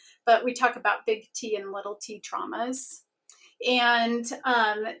but we talk about big T and little t traumas. And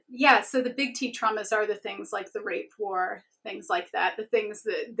so the big T traumas are the things like the rape, war, things like that, the things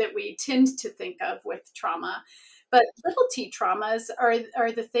that we tend to think of with trauma. But little t traumas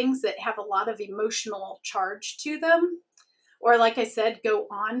are the things that have a lot of emotional charge to them, or like I said, go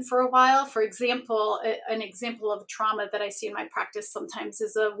on for a while. For example, an example of trauma that I see in my practice sometimes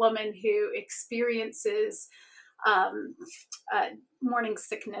is a woman who experiences um, morning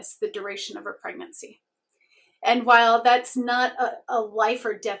sickness the duration of her pregnancy. And while that's not a life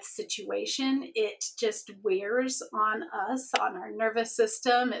or death situation, it just wears on us, on our nervous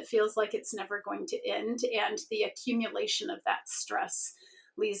system. It feels like it's never going to end. And the accumulation of that stress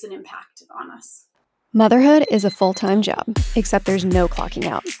leaves an impact on us. Motherhood is a full-time job, except there's no clocking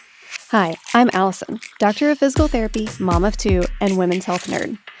out. Hi, I'm Allison, doctor of physical therapy, mom of two, and women's health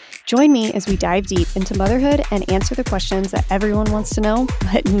nerd. Join me as we dive deep into motherhood and answer the questions that everyone wants to know,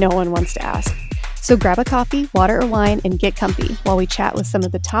 but no one wants to ask. So grab a coffee, water, or wine, and get comfy while we chat with some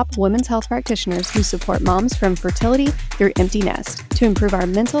of the top women's health practitioners who support moms from fertility through empty nest to improve our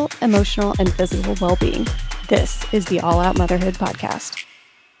mental, emotional, and physical well-being. This is the All Out Motherhood Podcast.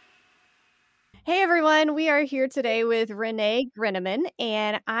 Hey everyone, we are here today with Renee Grinneman,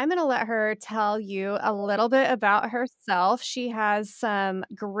 and I'm going to let her tell you a little bit about herself. She has some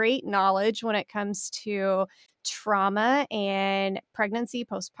great knowledge when it comes to trauma and pregnancy,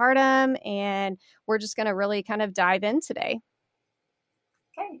 postpartum, and we're just going to really kind of dive in today.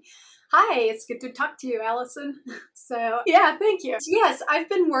 Okay. Hi, it's good to talk to you, Allison. Thank you. Yes, I've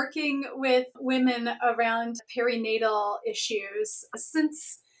been working with women around perinatal issues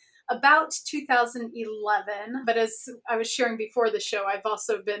since about 2011. But as I was sharing before the show, I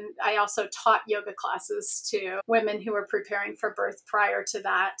also taught yoga classes to women who were preparing for birth prior to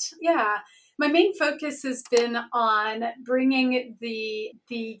that. Yeah. My main focus has been on bringing the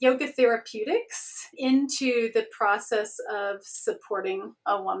yoga therapeutics into the process of supporting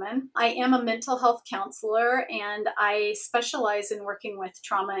a woman. I am a mental health counselor, and I specialize in working with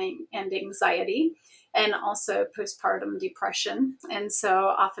trauma and anxiety, and also postpartum depression. And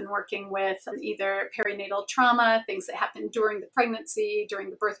so often working with either perinatal trauma, things that happen during the pregnancy, during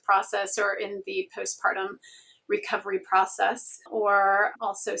the birth process, or in the postpartum recovery process, or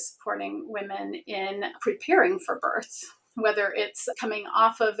also supporting women in preparing for birth, whether it's coming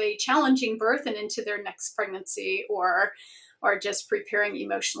off of a challenging birth and into their next pregnancy, or just preparing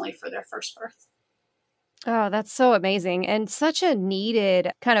emotionally for their first birth. Oh, that's so amazing. And such a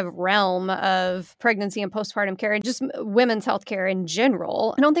needed kind of realm of pregnancy and postpartum care and just women's health care in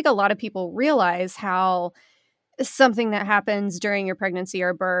general. I don't think a lot of people realize how something that happens during your pregnancy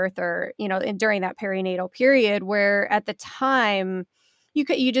or birth, or, during that perinatal period, where at the time you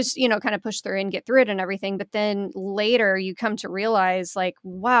just, kind of push through and get through it and everything. But then later you come to realize like,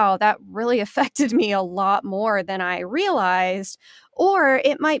 wow, that really affected me a lot more than I realized. Or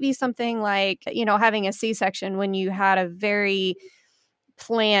it might be something like, having a C-section when you had a very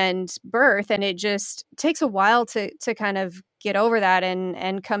planned birth, and it just takes a while to kind of get over that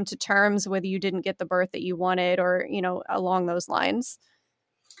and come to terms with you didn't get the birth that you wanted, or along those lines.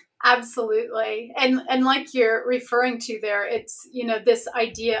 Absolutely. And like you're referring to there, it's, this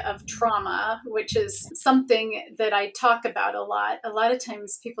idea of trauma, which is something that I talk about a lot. A lot of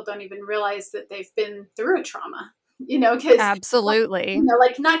times people don't even realize that they've been through a trauma, because absolutely,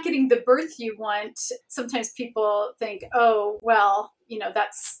 like not getting the birth you want. Sometimes people think, oh, well,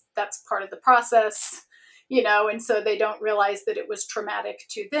 that's part of the process, and so they don't realize that it was traumatic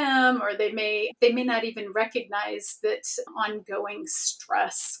to them, or they may not even recognize that ongoing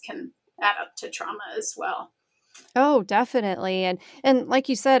stress can add up to trauma as well. Oh, definitely. And like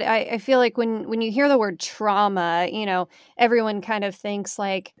you said, I feel like when you hear the word trauma, everyone kind of thinks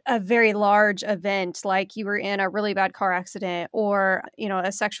like a very large event, like you were in a really bad car accident, or,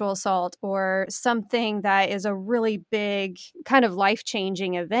 a sexual assault, or something that is a really big kind of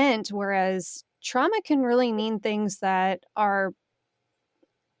life-changing event. Whereas trauma can really mean things that are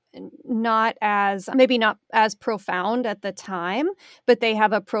not as profound at the time, but they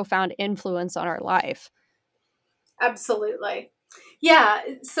have a profound influence on our life. Absolutely. Yeah.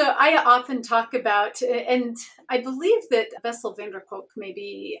 So I often talk about, and I believe that Bessel van der Kolk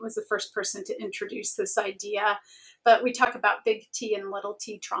maybe was the first person to introduce this idea, but we talk about big T and little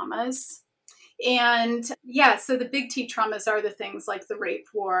t traumas. And so the big T traumas are the things like the rape,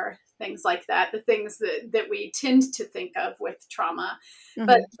 war, things like that, the things that we tend to think of with trauma. Mm-hmm.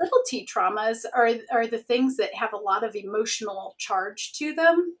 But little T traumas are the things that have a lot of emotional charge to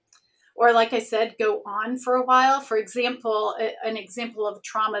them, or like I said, go on for a while. For example, an example of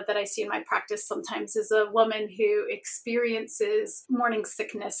trauma that I see in my practice sometimes is a woman who experiences morning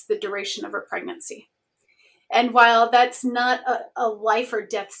sickness the duration of her pregnancy. And while that's not a life or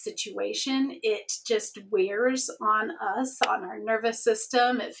death situation, it just wears on us, on our nervous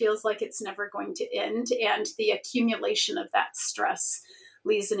system. It feels like it's never going to end. And the accumulation of that stress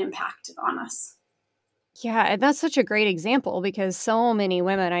leaves an impact on us. Yeah, and that's such a great example because so many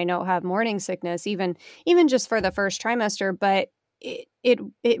women I know have morning sickness, even just for the first trimester, but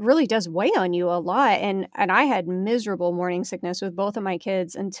it really does weigh on you a lot. And I had miserable morning sickness with both of my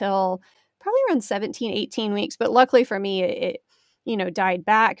kids until probably around 17, 18 weeks. But luckily for me, it died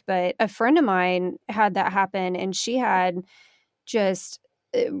back. But a friend of mine had that happen, and she had just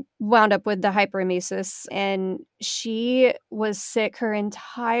wound up with the hyperemesis, and she was sick her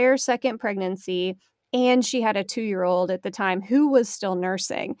entire second pregnancy, and she had a 2-year-old at the time who was still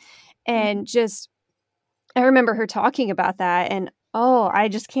nursing. And just I remember her talking about that, and I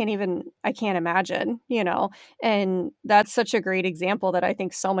can't imagine. And that's such a great example that I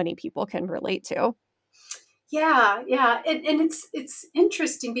think so many people can relate to. Yeah. And it's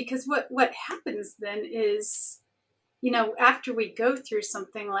interesting because what happens then is, after we go through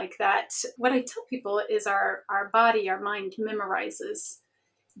something like that, what I tell people is our body, our mind memorizes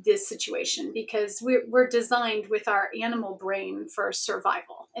this situation because we're designed with our animal brain for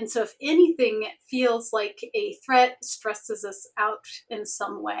survival. And so if anything feels like a threat, stresses us out in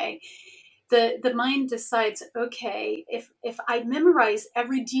some way, the mind decides, okay, if I memorize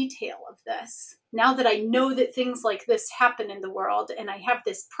every detail of this, now that I know that things like this happen in the world and I have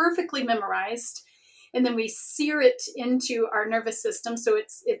this perfectly memorized, and then we sear it into our nervous system so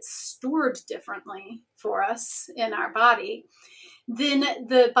it's stored differently for us in our body, then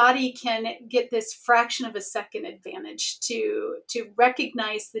the body can get this fraction of a second advantage to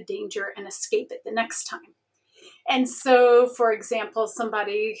recognize the danger and escape it the next time. And so, for example,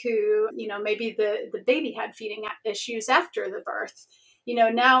 somebody who, maybe the baby had feeding issues after the birth,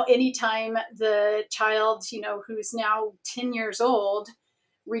 now anytime the child, who's now 10 years old,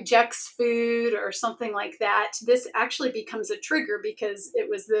 rejects food or something like that, this actually becomes a trigger because it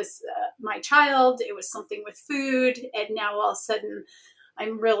was this, my child, it was something with food. And now all of a sudden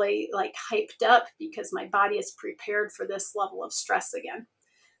I'm really like hyped up because my body is prepared for this level of stress again.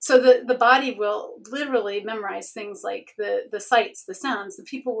 So the body will literally memorize things like the sights, the sounds, the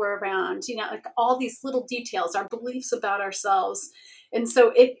people we're around, like all these little details, our beliefs about ourselves. And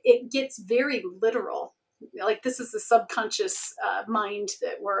so it gets very literal. Like this is the subconscious mind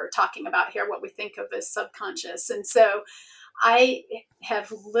that we're talking about here, what we think of as subconscious. And so I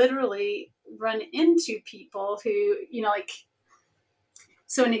have literally run into people who,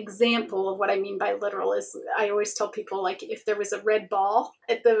 so an example of what I mean by literal is I always tell people, like, if there was a red ball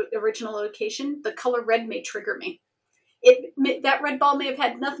at the original location, the color red may trigger me. That red ball may have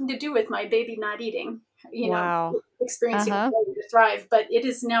had nothing to do with my baby not eating, Wow. experiencing Uh-huh. failure to thrive, but it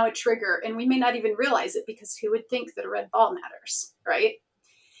is now a trigger, and we may not even realize it because who would think that a red ball matters, right?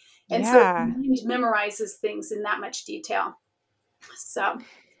 And so the Yeah. mind memorizes things in that much detail. So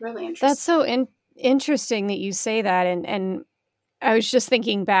really That's interesting. so interesting that you say that. And I was just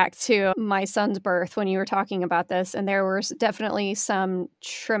thinking back to my son's birth when you were talking about this, and there were definitely some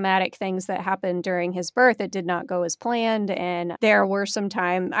traumatic things that happened during his birth. It did not go as planned, and there were some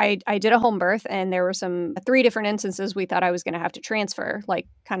time I did a home birth, and there were some 3 different instances we thought I was going to have to transfer, like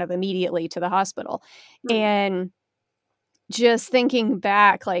kind of immediately to the hospital. Hmm. And just thinking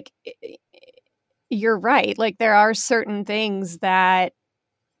back, like you're right, like there are certain things that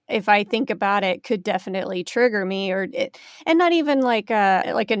if I think about it, could definitely trigger me and not even like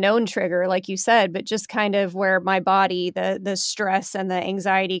a known trigger, like you said, but just kind of where my body, the stress and the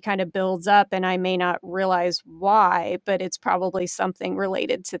anxiety kind of builds up and I may not realize why, but it's probably something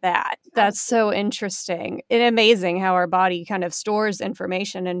related to that. That's so Absolutely. interesting and amazing how our body kind of stores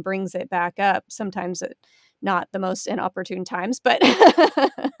information and brings it back up. Sometimes it not the most inopportune times, but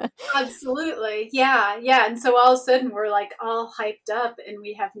Absolutely. Yeah. And so all of a sudden we're like all hyped up and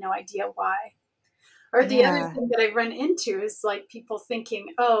we have no idea why. Or the other yeah. thing that I run into is like people thinking,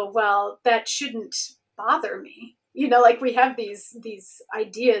 oh, well, that shouldn't bother me. Like we have these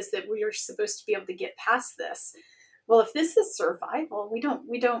ideas that we are supposed to be able to get past this. Well, if this is survival, we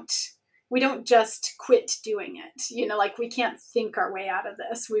don't just quit doing it. Like we can't think our way out of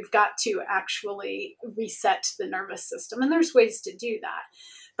this. We've got to actually reset the nervous system. And there's ways to do that.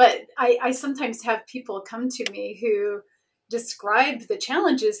 But I sometimes have people come to me who describe the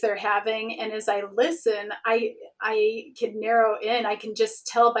challenges they're having, and as I listen, I can narrow in. I can just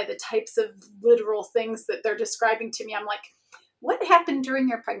tell by the types of literal things that they're describing to me. I'm like, what happened during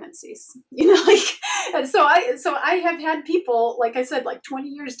your pregnancies? Like, and so I have had people, like I said, like 20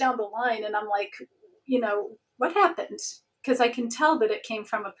 years down the line, and I'm like, what happened? Because I can tell that it came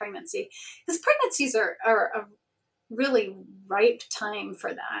from a pregnancy. Because pregnancies are a really ripe time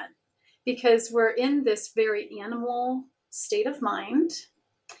for that, because we're in this very animal state of mind.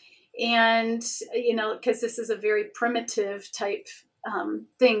 And, because this is a very primitive type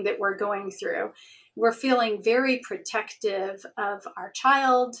thing that we're going through. We're feeling very protective of our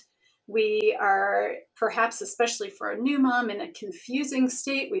child. We are perhaps, especially for a new mom, in a confusing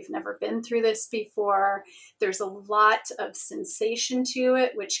state. We've never been through this before. There's a lot of sensation to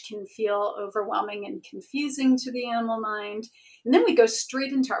it, which can feel overwhelming and confusing to the animal mind. And then we go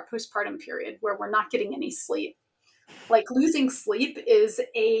straight into our postpartum period where we're not getting any sleep. Like, losing sleep is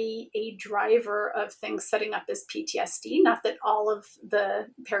a driver of things setting up as PTSD. Not that all of the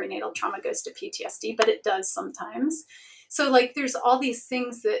perinatal trauma goes to PTSD, but it does sometimes. So like, there's all these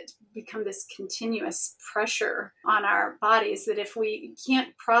things that become this continuous pressure on our bodies that if we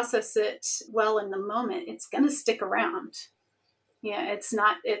can't process it well in the moment, it's going to stick around. Yeah,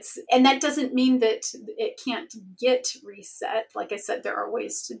 and that doesn't mean that it can't get reset. Like I said, there are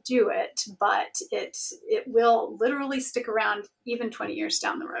ways to do it, but it will literally stick around even 20 years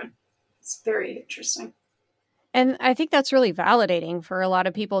down the road. It's very interesting. And I think that's really validating for a lot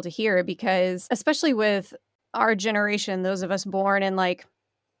of people to hear, because especially with our generation, those of us born in like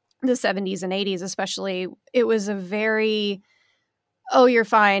the 70s and 80s, especially, it was a very, oh, you're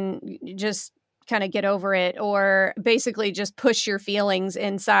fine, just kind of get over it, or basically just push your feelings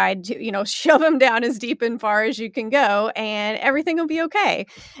inside to, shove them down as deep and far as you can go and everything will be okay.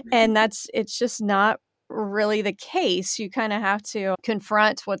 And it's just not really the case. You kind of have to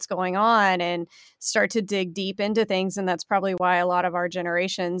confront what's going on and start to dig deep into things. And that's probably why a lot of our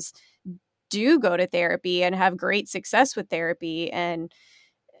generations do go to therapy and have great success with therapy,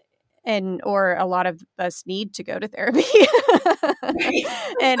 or a lot of us need to go to therapy.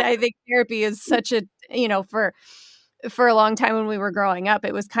 And I think therapy is such a, for a long time when we were growing up,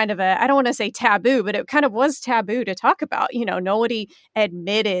 it was kind of I don't want to say taboo, but it kind of was taboo to talk about. Nobody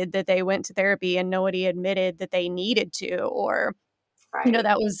admitted that they went to therapy, and nobody admitted that they needed to, or, right.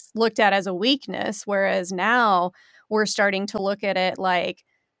 That was looked at as a weakness. Whereas now we're starting to look at it like,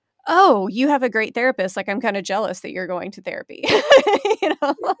 oh, you have a great therapist. Like, I'm kind of jealous that you're going to therapy,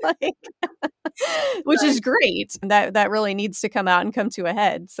 like, which is great. That really needs to come out and come to a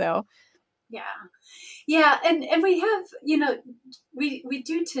head. So, yeah. And we have, we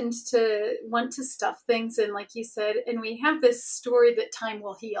do tend to want to stuff things in, like you said, and we have this story that time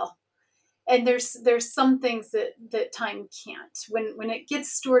will heal. And there's some things that time can't. When it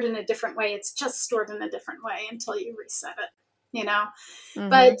gets stored in a different way, it's just stored in a different way until you reset it. Mm-hmm.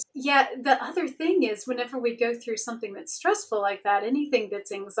 But yeah, the other thing is, whenever we go through something that's stressful like that, anything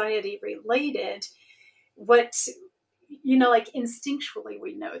that's anxiety related, like instinctually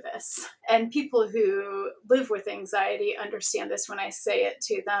we know this, and people who live with anxiety understand this when I say it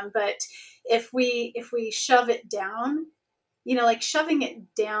to them. But if we shove it down, like, shoving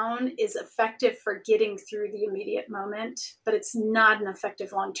it down is effective for getting through the immediate moment, but it's not an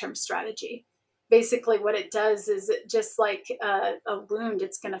effective long-term strategy. Basically what it does is, it just like a wound,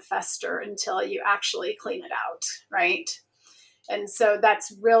 it's going to fester until you actually clean it out, right? And so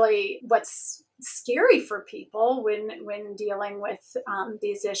that's really what's scary for people when dealing with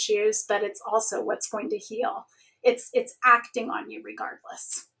these issues, but it's also what's going to heal. It's acting on you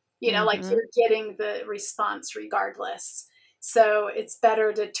regardless, like, you're getting the response regardless. So it's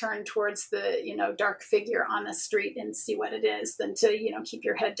better to turn towards the, dark figure on the street and see what it is than to, keep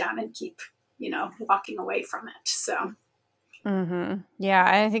your head down and keep walking away from it. So. Mm-hmm.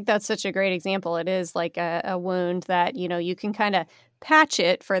 Yeah, I think that's such a great example. It is like a wound that, you can kind of patch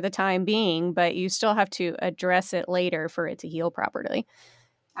it for the time being, but you still have to address it later for it to heal properly.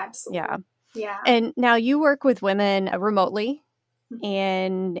 Absolutely. Yeah. And now you work with women remotely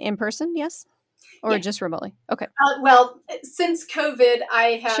and in person, yes? Or just remotely? Okay. Well, since COVID,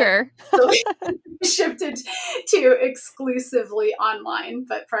 I have shifted to exclusively online.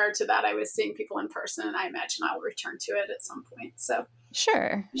 But prior to that, I was seeing people in person, and I imagine I'll return to it at some point. So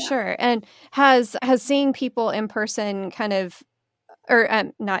sure. And has seeing people in person kind of, or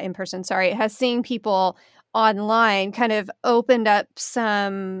not in person, sorry, has seeing people online kind of opened up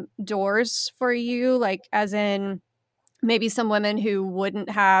some doors for you, like, as in, maybe some women who wouldn't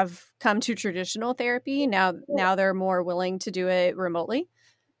have come to traditional therapy, now they're more willing to do it remotely?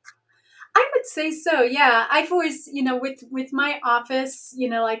 I would say so. Yeah. I've always, with my office,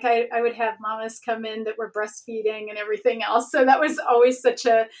 like, I would have mamas come in that were breastfeeding and everything else. So that was always such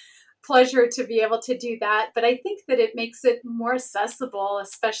a pleasure to be able to do that. But I think that it makes it more accessible,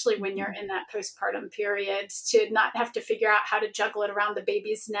 especially when you're in that postpartum period, to not have to figure out how to juggle it around the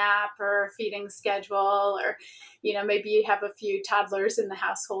baby's nap or feeding schedule, or, maybe you have a few toddlers in the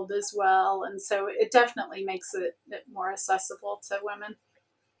household as well. And so it definitely makes it more accessible to women.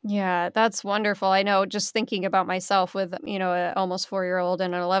 Yeah, that's wonderful. I know, just thinking about myself with, a almost 4-year-old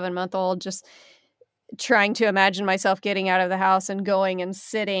and an 11-month-old, just trying to imagine myself getting out of the house and going and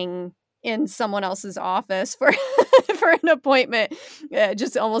sitting in someone else's office for for an appointment,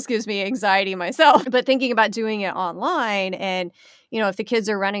 just almost gives me anxiety myself. But thinking about doing it online, and if the kids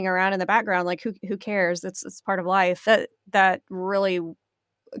are running around in the background, like who cares? It's part of life. That really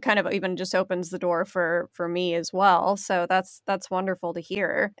kind of even just opens the door for me as well. So that's wonderful to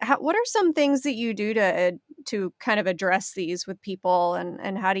hear. What are some things that you do to kind of address these with people,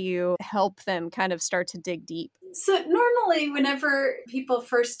 and how do you help them kind of start to dig deep? So normally whenever people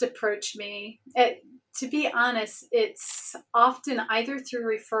first approach me, to be honest, it's often either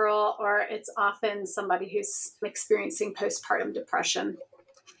through referral, or it's often somebody who's experiencing postpartum depression.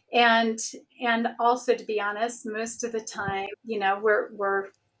 And also, to be honest, most of the time, we're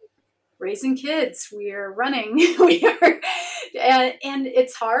raising kids, we're running, and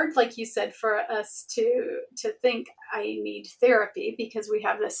it's hard, like you said, for us to think I need therapy, because we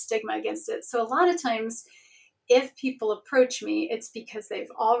have this stigma against it. So a lot of times, if people approach me, it's because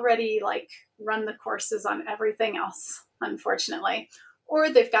they've already run the courses on everything else, unfortunately, or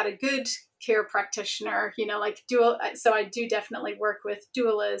they've got a good care practitioner, so I do definitely work with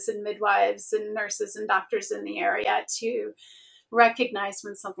doulas and midwives and nurses and doctors in the area to recognize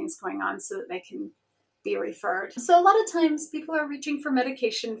when something's going on so that they can be referred. So a lot of times people are reaching for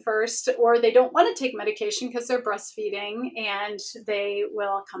medication first, or they don't want to take medication because they're breastfeeding, and they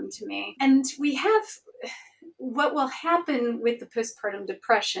will come to me. And what will happen with the postpartum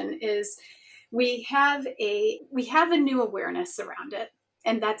depression is we have a new awareness around it,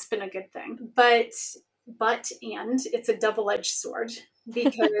 and that's been a good thing. But it's a double-edged sword,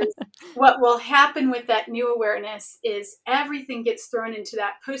 because what will happen with that new awareness is everything gets thrown into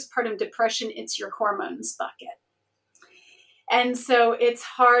that postpartum depression. It's your hormones bucket. And so it's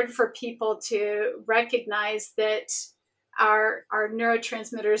hard for people to recognize that our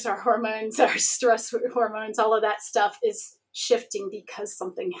neurotransmitters, our hormones, our stress hormones, all of that stuff is shifting because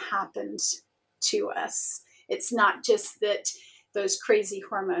something happened to us. It's not just that those crazy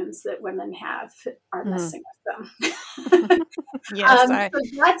hormones that women have are messing with them. Yes, so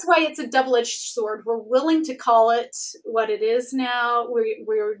that's why it's a double-edged sword. We're willing to call it what it is now.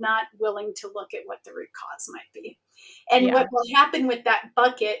 We're not willing to look at what the root cause might be. And what will happen with that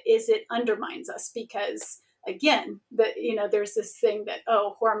bucket is it undermines us, because again, there's this thing that,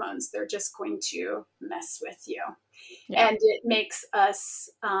 hormones, they're just going to mess with you. Yeah. And it makes us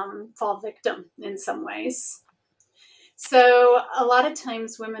fall victim in some ways. So a lot of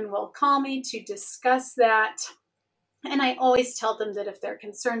times women will call me to discuss that. And I always tell them that if they're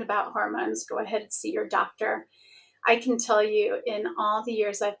concerned about hormones, go ahead and see your doctor. I can tell you, in all the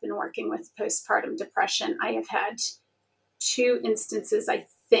years I've been working with postpartum depression, I have had 2 instances, I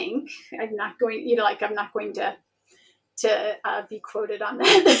think. I'm not going to be quoted on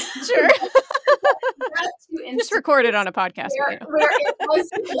that. Sure. Just record it on a podcast. Where it was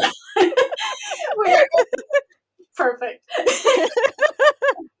perfect.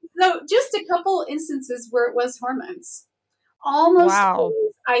 So just a couple instances where it was hormones. Almost always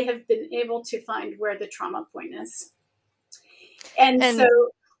I have been able to find where the trauma point is. And so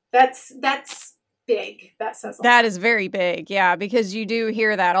that's big. That says a lot. That is very big. Yeah, because you do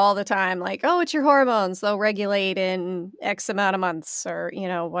hear that all the time, like, oh, it's your hormones. They'll regulate in X amount of months, or,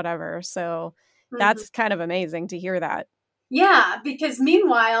 whatever. So that's kind of amazing to hear that. Yeah, because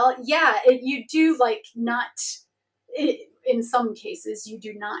meanwhile, you do in some cases, you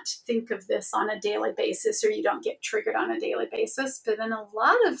do not think of this on a daily basis, or you don't get triggered on a daily basis. But in a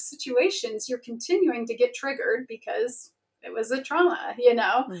lot of situations, you're continuing to get triggered because it was a trauma,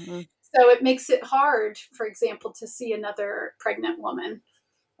 Mm-hmm. So it makes it hard, for example, to see another pregnant woman,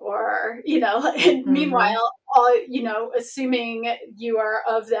 or, and meanwhile, assuming you are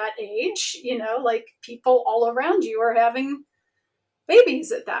of that age, people all around you are having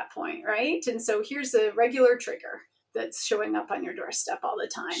babies at that point, right? And so here's a regular trigger that's showing up on your doorstep all the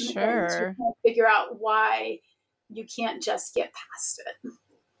time. Sure. And you can't figure out why you can't just get past it.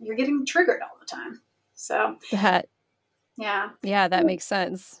 You're getting triggered all the time. So that makes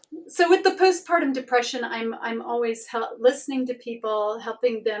sense. So with the postpartum depression, I'm always listening to people,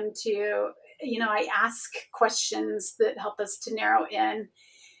 helping them to, I ask questions that help us to narrow in.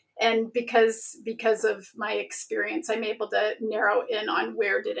 And because of my experience, I'm able to narrow in on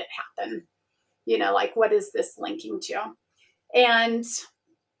where did it happen? Like what is this linking to? And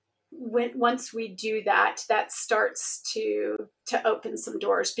once we do that, that starts to open some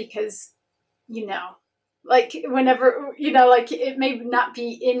doors because, like whenever, like it may not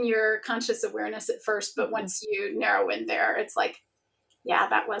be in your conscious awareness at first, but once you narrow in there, it's like, yeah,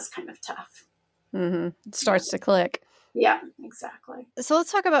 that was kind of tough. It starts to click. Yeah, exactly. So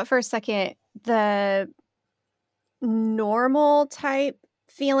let's talk about for a second the normal type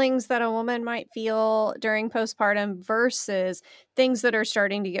feelings that a woman might feel during postpartum versus things that are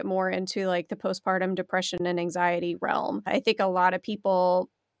starting to get more into like the postpartum depression and anxiety realm. I think a lot of people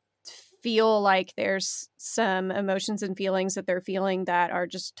feel like there's some emotions and feelings that they're feeling that are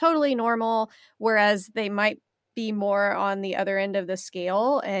just totally normal, whereas they might be more on the other end of the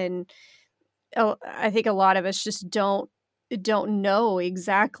scale. And I think a lot of us just don't know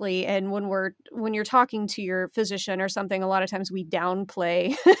exactly. And when you're talking to your physician or something, a lot of times we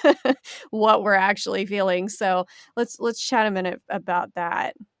downplay what we're actually feeling. So let's chat a minute about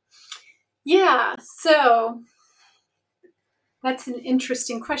that. Yeah, so that's an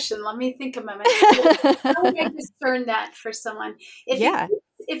interesting question. Let me think a moment. How would I discern that for someone?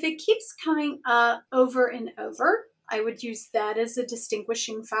 If it keeps coming up over and over, I would use that as a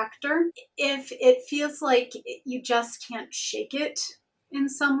distinguishing factor. If it feels like you just can't shake it in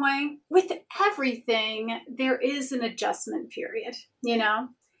some way, with everything, there is an adjustment period,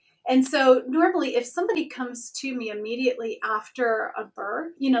 And so normally if somebody comes to me immediately after a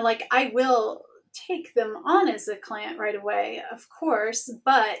birth, like I will take them on as a client right away, of course,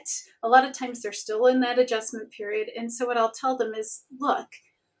 but a lot of times they're still in that adjustment period. And so what I'll tell them is, look,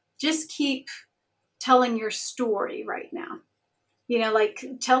 just keep telling your story right now. Like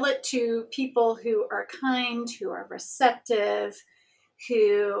tell it to people who are kind, who are receptive,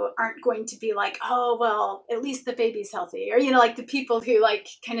 who aren't going to be like, oh, well, at least the baby's healthy. Or, like the people who like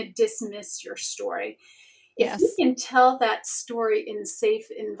kind of dismiss your story. If you can tell that story in safe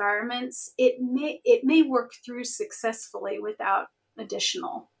environments, it may work through successfully without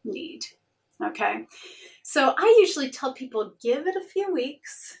additional need. Okay. So I usually tell people, give it a few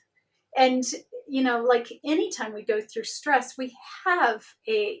weeks. And, like anytime we go through stress, we have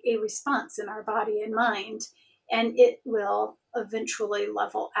a response in our body and mind, and it will eventually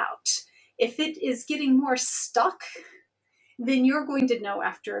level out. If it is getting more stuck, then you're going to know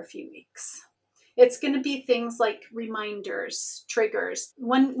after a few weeks. It's going to be things like reminders, triggers.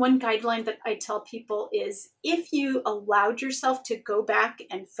 One guideline that I tell people is if you allowed yourself to go back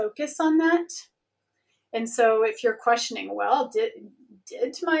and focus on that. And so if you're questioning, well, did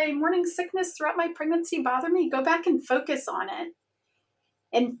my morning sickness throughout my pregnancy bother me? Go back and focus on it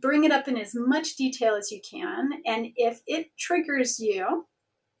and bring it up in as much detail as you can. And if it triggers you,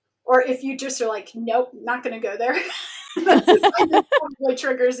 or if you just are like, nope, not going to go there, that probably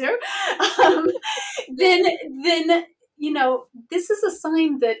triggers you, then this is a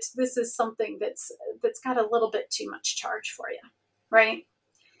sign that this is something that's got a little bit too much charge for you, right?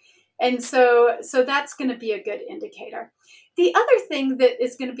 And so that's going to be a good indicator. The other thing that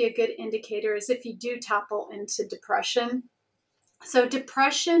is going to be a good indicator is if you do topple into depression. So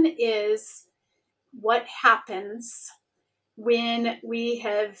depression is what happens when we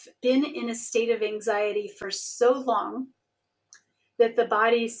have been in a state of anxiety for so long that the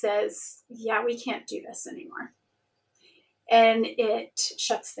body says, yeah, we can't do this anymore. And it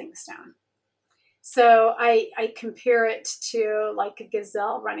shuts things down. So I compare it to like a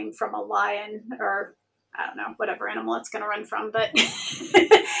gazelle running from a lion, or I don't know, whatever animal it's going to run from. But,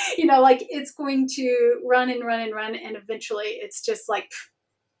 like it's going to run and run and run. And eventually it's just like,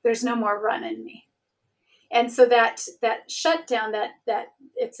 there's no more run in me. And so that shutdown, that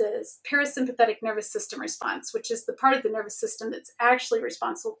it's a parasympathetic nervous system response, which is the part of the nervous system that's actually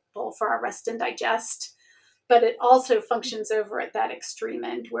responsible for our rest and digest. But it also functions over at that extreme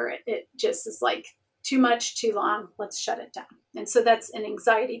end where it just is like too much, too long, let's shut it down. And so that's an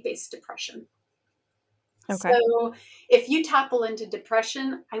anxiety-based depression. Okay. So if you topple into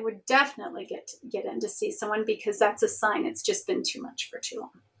depression, I would definitely get in to see someone, because that's a sign it's just been too much for too long.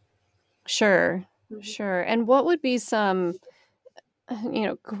 Sure. Mm-hmm. Sure. And what would be some,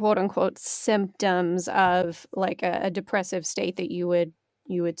 quote unquote, symptoms of like a depressive state that you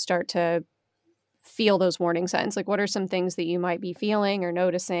would start to feel those warning signs? Like, what are some things that you might be feeling or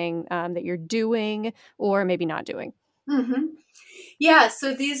noticing that you're doing or maybe not doing? Mm-hmm. Yeah,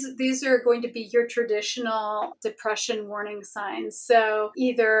 so these are going to be your traditional depression warning signs. So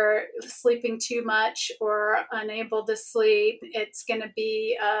either sleeping too much or unable to sleep. It's going to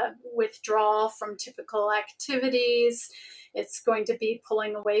be withdrawal from typical activities. It's going to be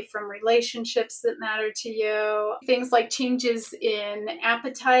pulling away from relationships that matter to you. Things like changes in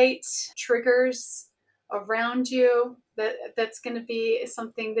appetite, triggers around you. That's going to be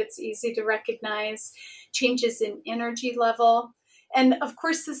something that's easy to recognize. Changes in energy level. And of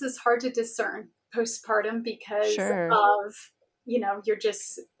course, this is hard to discern postpartum because Sure. of, you're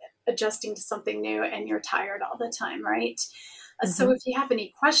just adjusting to something new and you're tired all the time, right? So Hmm. if you have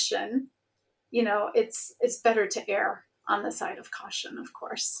any question, it's better to err on the side of caution, of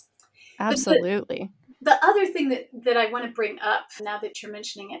course. But Absolutely. the other thing that I want to bring up now that you're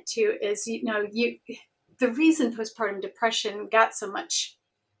mentioning it too is, the reason postpartum depression got so much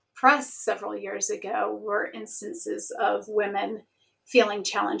press several years ago were instances of women feeling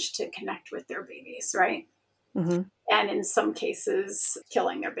challenged to connect with their babies, right? Hmm. And in some cases,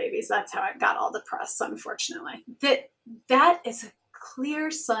 killing their babies. That's how it got all the press, unfortunately. That is a clear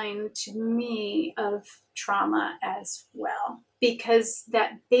sign to me of trauma as well, because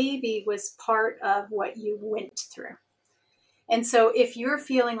that baby was part of what you went through. And so if you're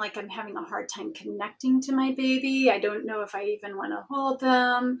feeling like I'm having a hard time connecting to my baby, I don't know if I even want to hold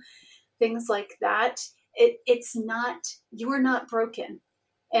them, things like that, it's not, you're not broken,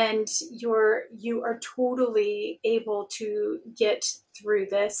 and you are totally able to get through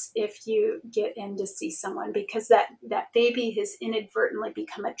this if you get in to see someone, because that baby has inadvertently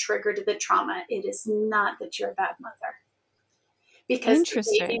become a trigger to the trauma. It is not that you're a bad mother, because the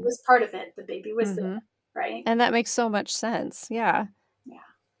baby Interesting. was part of it, the baby was there, Hmm. right? And that makes so much sense. Yeah, Yeah.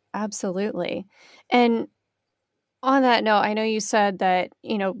 absolutely. And on that note, I know you said that,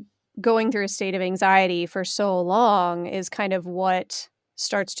 going through a state of anxiety for so long is kind of what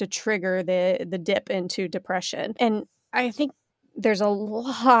starts to trigger the dip into depression. And I think there's a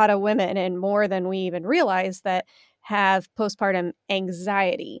lot of women, and more than we even realize, that have postpartum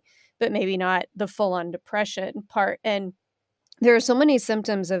anxiety, but maybe not the full-on depression part. And there are so many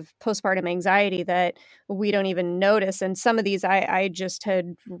symptoms of postpartum anxiety that we don't even notice. And some of these I just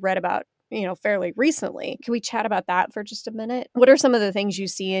had read about, fairly recently. Can we chat about that for just a minute? What are some of the things you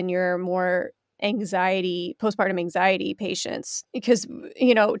see in your more postpartum anxiety patients? Because,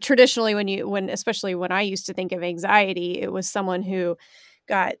 traditionally especially when I used to think of anxiety, it was someone who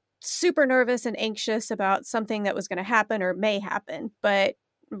got super nervous and anxious about something that was going to happen or may happen. But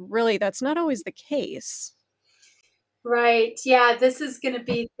really, that's not always the case. Right. Yeah, this is going to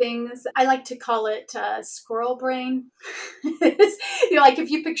be things I like to call it squirrel brain. Like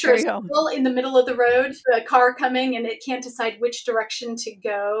if you picture There a you go. squirrel in the middle of the road, a car coming, and it can't decide which direction to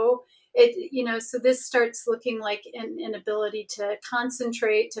go. So this starts looking like an inability to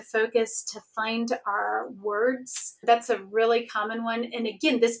concentrate, to focus, to find our words. That's a really common one. And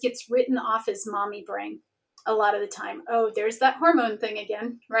again, this gets written off as mommy brain a lot of the time. Oh, there's that hormone thing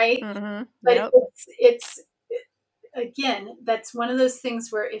again, right? Mhm. But Yep. it's again, that's one of those things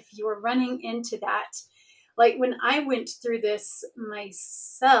where if you're running into that, like when I went through this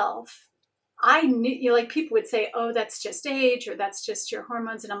myself, I knew, like people would say, oh, that's just age or that's just your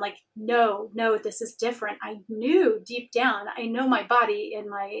hormones. And I'm like, no, no, this is different. I knew deep down, I know my body and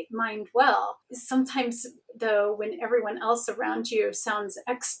my mind well. Sometimes, though, when everyone else around you sounds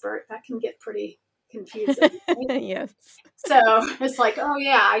expert, that can get pretty confusing. Right? Yes. So it's like, oh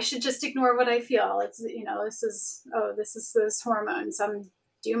yeah, I should just ignore what I feel. It's, this is those hormones. I'm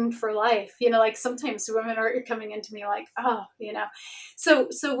doomed for life. Like sometimes women are coming into me like, so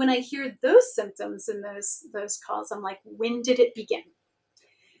when I hear those symptoms in those calls, I'm like, when did it begin?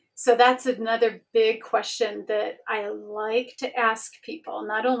 So that's another big question that I like to ask people,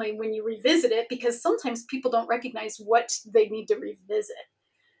 not only when you revisit it, because sometimes people don't recognize what they need to revisit.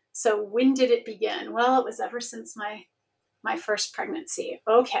 So when did it begin? Well, it was ever since my first pregnancy.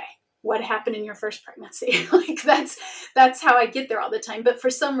 Okay, what happened in your first pregnancy? Like that's how I get there all the time. But for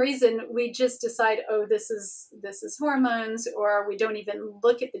some reason we just decide, oh, this is hormones, or we don't even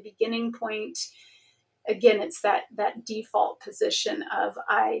look at the beginning point. Again, it's that default position of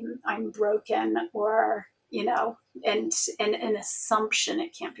I'm broken, or and an assumption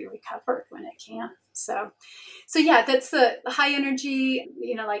it can't be recovered when it can. So yeah, that's the high energy,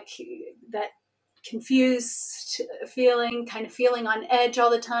 like that confused feeling, kind of feeling on edge all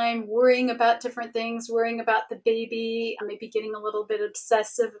the time, worrying about different things, worrying about the baby, maybe getting a little bit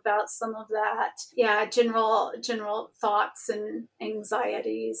obsessive about some of that. Yeah, general thoughts and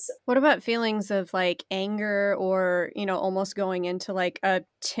anxieties. What about feelings of like anger or, almost going into like a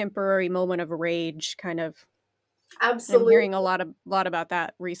temporary moment of rage kind of? I'm Absolutely. hearing a lot about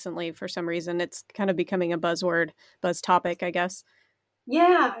that recently for some reason. It's kind of becoming a buzz topic, I guess.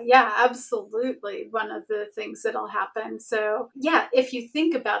 Yeah, yeah, absolutely. One of the things that'll happen. So, yeah, if you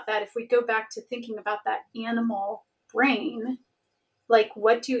think about that, if we go back to thinking about that animal brain, like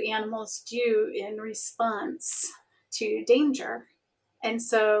what do animals do in response to danger? And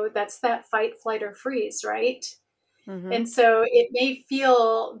so that's that fight, flight, or freeze, right? Hmm. And so it may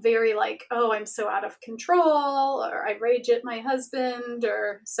feel very like, oh, I'm so out of control, or I rage at my husband,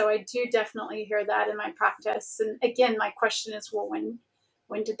 or so I do definitely hear that in my practice. And again, my question is, well, when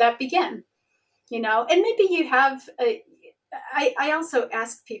did that begin? And maybe you have I also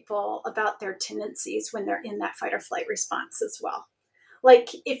ask people about their tendencies when they're in that fight or flight response as well. Like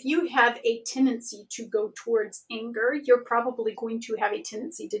if you have a tendency to go towards anger, you're probably going to have a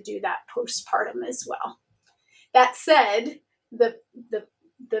tendency to do that postpartum as well. That said, the the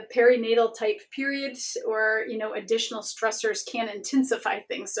the perinatal type period or additional stressors can intensify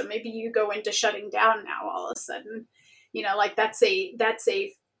things. So maybe you go into shutting down now all of a sudden. Like that's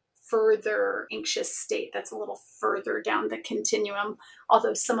a further anxious state. That's a little further down the continuum.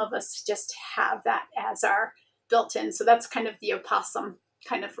 Although some of us just have that as our built in. So that's kind of the opossum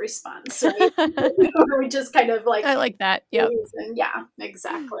kind of response, right? We just kind of like I like that. Yep. and yeah,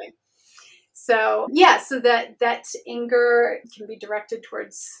 exactly. So yeah, so that anger can be directed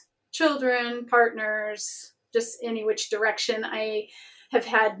towards children, partners, just any which direction. I have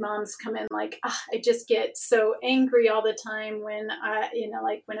had moms come in like, I just get so angry all the time when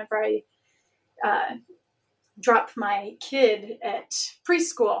like whenever I uh, drop my kid at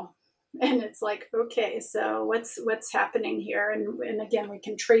preschool. And it's like, okay, so what's happening here? And again, we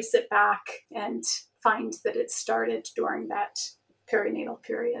can trace it back and find that it started during that perinatal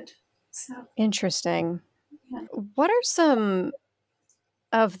period. So Interesting. yeah. What are some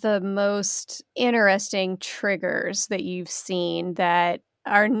of the most interesting triggers that you've seen that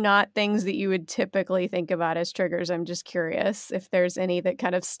are not things that you would typically think about as triggers? I'm just curious if there's any that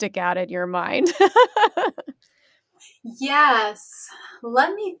kind of stick out in your mind. Yes.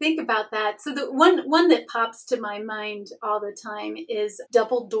 Let me think about that. So the one that pops to my mind all the time is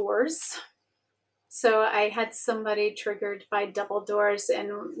double doors. So I had somebody triggered by double doors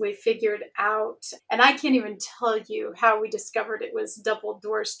and we figured out, and I can't even tell you how we discovered it was double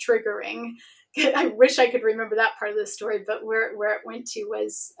doors triggering. I wish I could remember that part of the story, but where it went to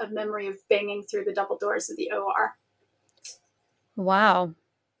was a memory of banging through the double doors of the OR. Wow.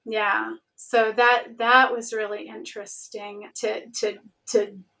 Yeah. So that was really interesting to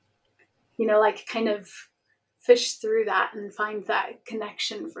like kind of fish through that and find that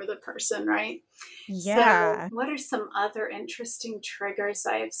connection for the person, right? So, Yeah. what are some other interesting triggers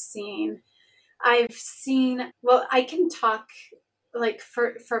I've seen? I've seen, well, I can talk like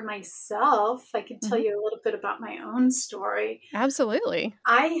for myself, I can tell Mhm. you a little bit about my own story. Absolutely.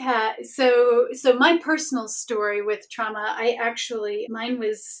 I had so my personal story with trauma, mine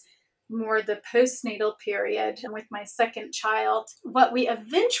was more the postnatal period and with my second child. What we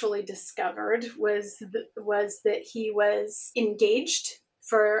eventually discovered was that he was engaged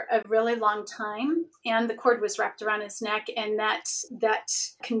for a really long time and the cord was wrapped around his neck, and that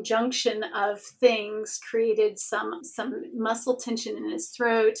conjunction of things created some muscle tension in his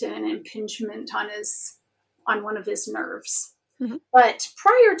throat and an impingement on one of his nerves. Mhm. But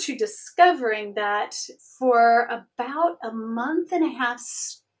prior to discovering that, for about a month and a half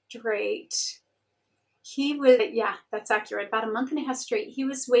straight, he was, yeah, that's accurate. About a month and a half straight, he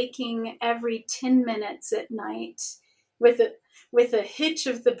was waking every 10 minutes at night with a hitch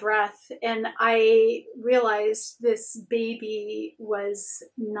of the breath. And I realized this baby was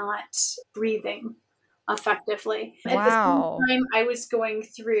not breathing effectively. At the same Wow. time, I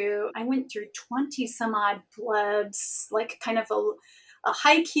went through 20 some odd blebs, like kind of a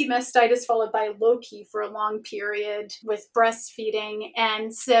high key mastitis followed by low key for a long period with breastfeeding.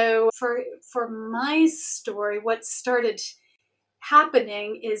 And so for my story, what started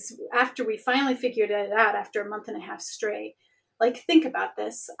happening is after we finally figured it out after a month and a half straight, like think about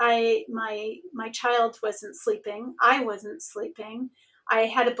this. My child wasn't sleeping. I wasn't sleeping. I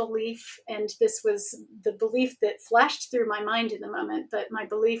had a belief, and this was the belief that flashed through my mind in the moment, but my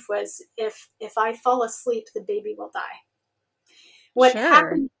belief was if I fall asleep, the baby will die. What Sure.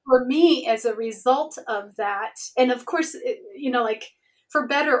 happened for me as a result of that, and of course, like for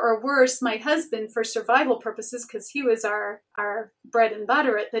better or worse, my husband, for survival purposes, because he was our bread and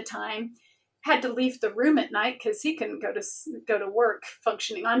butter at the time, had to leave the room at night because he couldn't go to work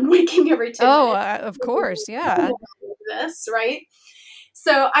functioning on waking every 10 Oh, minutes. of course. Yeah. This, right?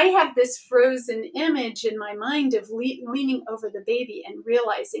 So I have this frozen image in my mind of leaning over the baby and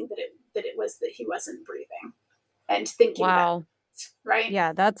realizing that it was that he wasn't breathing. and thinking about Wow. it, right?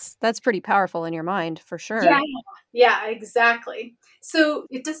 Yeah, that's pretty powerful in your mind for Yeah, sure. yeah, exactly. So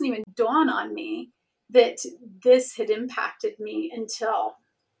it doesn't even dawn on me that this had impacted me until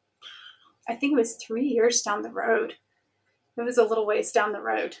I think it was 3 years down the road. It was a little ways down the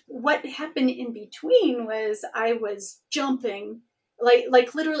road. What happened in between was I was jumping,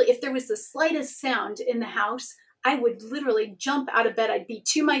 like literally, if there was the slightest sound in the house, I would literally jump out of bed. I'd be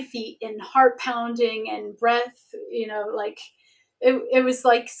to my feet and heart pounding and breath, like it was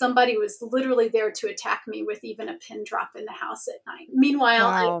like somebody was literally there to attack me with even a pin drop in the house at night. Meanwhile,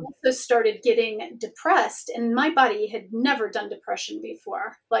 I Wow. also started getting depressed, and my body had never done depression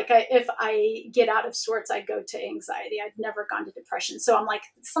before. Like, if I get out of sorts, I go to anxiety. I'd never gone to depression. So I'm like,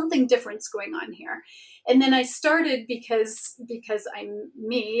 something different's going on here. And then I started, because I'm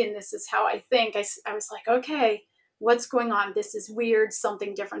me and this is how I think, I was like, okay, what's going on? This is weird.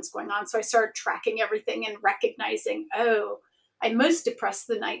 Something different's going on. So I started tracking everything and recognizing, oh, I'm most depressed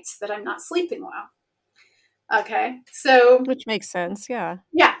the nights that I'm not sleeping well. Okay. So, Which makes sense. Yeah.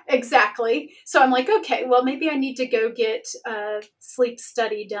 yeah, exactly. So I'm like, okay, well, maybe I need to go get a sleep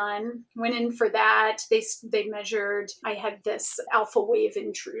study done. Went in for that. They measured. I had this alpha wave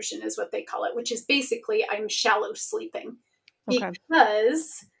intrusion, is what they call it, which is basically I'm shallow sleeping. Okay.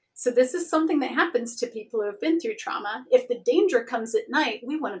 Because, so this is something that happens to people who have been through trauma. If the danger comes at night,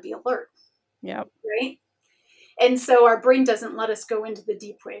 we want to be alert, Yep. right? And so our brain doesn't let us go into the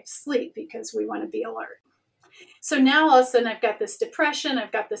deep wave sleep because we want to be alert. So now all of a sudden I've got this depression,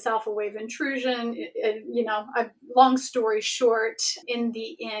 I've got this alpha wave intrusion. Long story short, in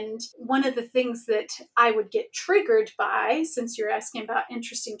the end, one of the things that I would get triggered by, since you're asking about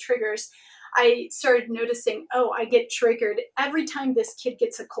interesting triggers, I started noticing, oh, I get triggered every time this kid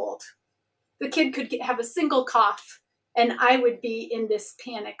gets a cold. The kid could have a single cough and I would be in this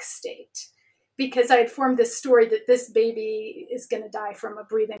panic state, because I had formed this story that this baby is going to die from a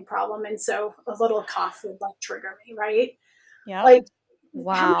breathing problem. And so a little cough would like trigger me, right? Yep. Like,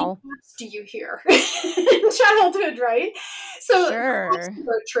 how many Wow. coughs do you hear in childhood, right? So coughs Sure.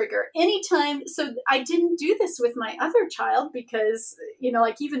 are a trigger anytime. So I didn't do this with my other child because,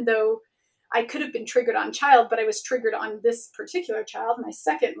 like, even though I could have been triggered on child, but I was triggered on this particular child, my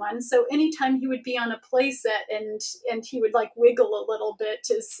second one. So anytime he would be on a play set and he would like wiggle a little bit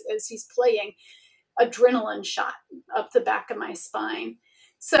as he's playing, adrenaline shot up the back of my spine.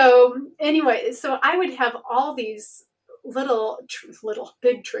 So anyway, so I would have all these little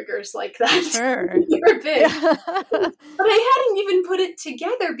big triggers like that. Sure. They were big. Yeah. But I hadn't even put it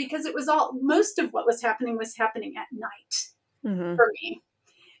together because most of what was happening at night hmm for me.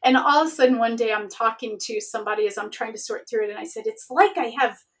 And all of a sudden one day I'm talking to somebody as I'm trying to sort through it, and I said, it's like I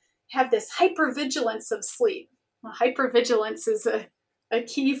have this hypervigilance of sleep. Well, hypervigilance is a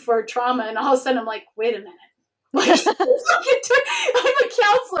key for trauma. And all of a sudden I'm like, wait a minute. Like, I'm a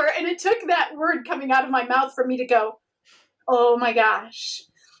counselor, and it took that word coming out of my mouth for me to go, oh my gosh.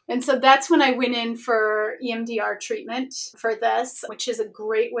 And so that's when I went in for EMDR treatment for this, which is a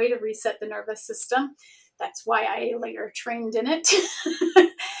great way to reset the nervous system. That's why I later trained in it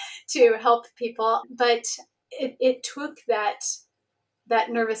to help people. But it took that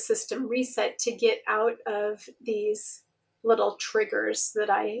nervous system reset to get out of these little triggers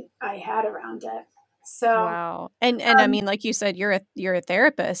that I had around it. So, Wow. And I mean, like you said, you're a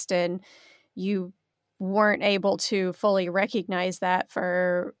therapist, and you weren't able to fully recognize that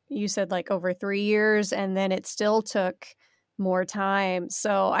for, you said, like over 3 years, and then it still took more time.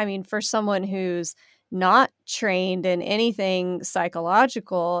 So, I mean, for someone who's not trained in anything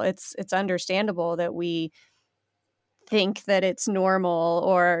psychological, it's understandable that we think that it's normal,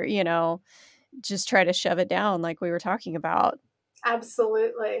 or, just try to shove it down like we were talking about.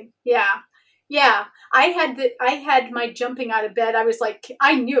 absolutely. Yeah. Yeah. I had my jumping out of bed. I was like,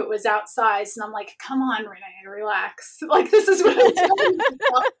 I knew it was outsized, and I'm like, come on, Renee, relax. Like, this is what I'm telling you.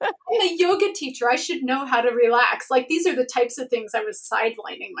 I'm a yoga teacher. I should know how to relax. Like, these are the types of things I was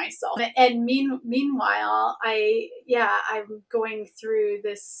sidelining myself. And meanwhile, I'm going through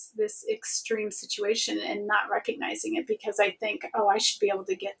this extreme situation and not recognizing it, because I think, oh, I should be able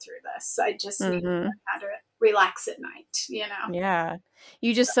to get through this. I just need to hmm learn how to relax at night. Yeah.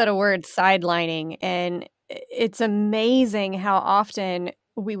 You just said a word, sidelining, and it's amazing how often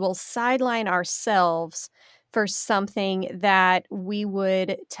we will sideline ourselves for something that we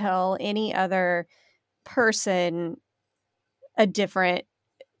would tell any other person a different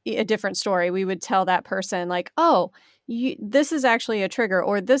story. We would tell that person like, "Oh, this is actually a trigger,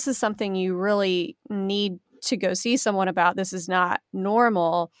 or this is something you really need to go see someone about. This is not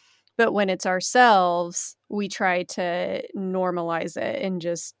normal." But when it's ourselves, we try to normalize it and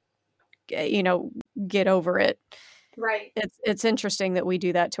just, get over it. Right. It's interesting that we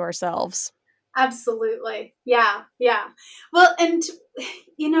do that to ourselves. Absolutely. Yeah. Yeah. Well, and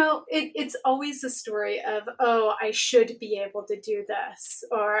it's always a story of, oh, I should be able to do this.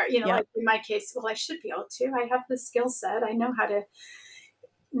 Or, Yep. like in my case, well, I should be able to. I have the skill set. I know how to.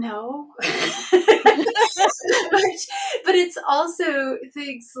 No. But it's also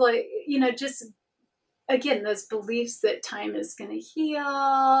things like, just again, those beliefs that time is going to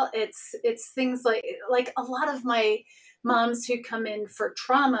heal. It's things like a lot of my moms who come in for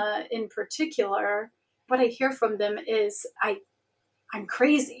trauma in particular, what I hear from them is I'm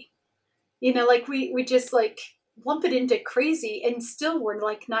crazy. Like we just like lump it into crazy, and still we're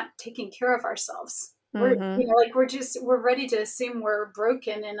like not taking care of ourselves. We're Mm-hmm. like we're ready to assume we're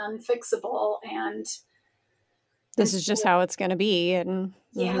broken and unfixable, and This is just how it's going to be. And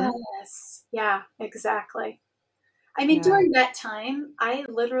mm-hmm. yes, yeah, exactly. I mean, Yeah. during that time, I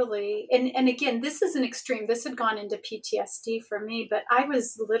literally, and again, this is an extreme. This had gone into PTSD for me, but I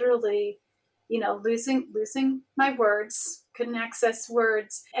was literally, losing my words, couldn't access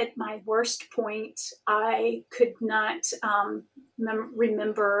words. At my worst point, I could not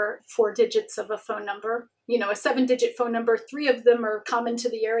remember 4 digits of a phone number. A 7-digit phone number, 3 of them are common to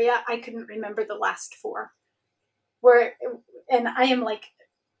the area. I couldn't remember the last 4. Where, and I am like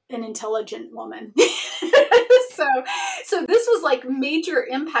an intelligent woman. so so this was like major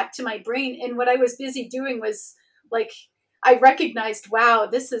impact to my brain, and what I was busy doing was like I recognized, wow,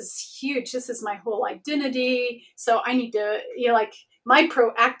 this is huge, this is my whole identity, so I need to, like my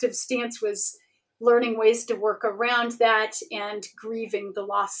proactive stance was learning ways to work around that and grieving the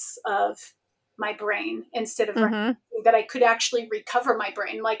loss of my brain instead of Mm-hmm. recognizing that I could actually recover my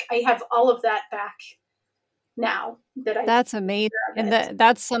brain. Like I have all of that back now that I've That's amazing. of And it.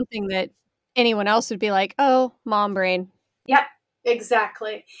 that's something that anyone else would be like, oh, mom brain. Yep,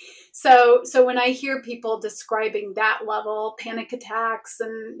 exactly. So when I hear people describing that level, panic attacks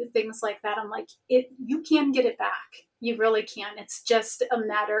and things like that, I'm like, you can get it back. You really can. It's just a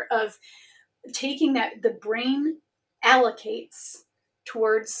matter of taking that the brain allocates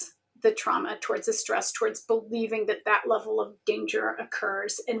towards the trauma, towards the stress, towards believing that that level of danger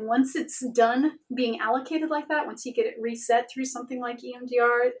occurs. And once it's done being allocated like that, once you get it reset through something like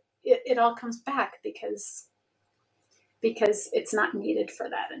EMDR, it all comes back because it's not needed for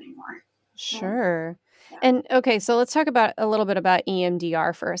that anymore. Sure. Yeah. And okay, so let's talk about a little bit about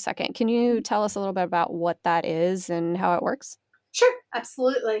EMDR for a second. Can you tell us a little bit about what that is and how it works? Sure,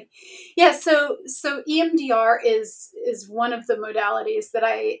 absolutely. Yeah, so EMDR is one of the modalities that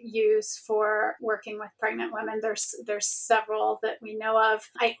I use for working with pregnant women. There's several that we know of.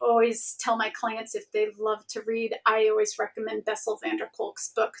 I always tell my clients if they love to read, I always recommend Bessel van der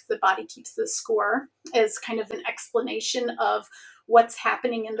Kolk's book, The Body Keeps the Score, as kind of an explanation of what's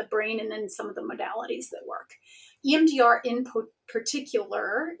happening in the brain and then some of the modalities that work. EMDR in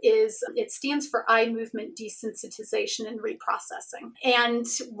particular it stands for eye movement desensitization and reprocessing. And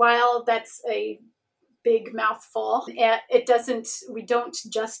while that's a big mouthful, we don't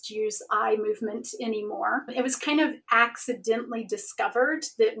just use eye movement anymore. It was kind of accidentally discovered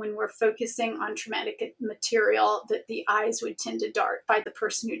that when we're focusing on traumatic material, that the eyes would tend to dart by the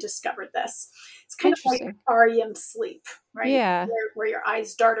person who discovered this. It's kind of like Interesting. REM sleep, right? Yeah. Where your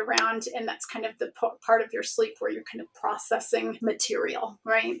eyes dart around, and that's kind of the part of your sleep where you're kind of processing material,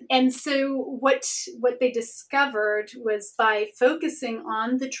 right? And so what they discovered was by focusing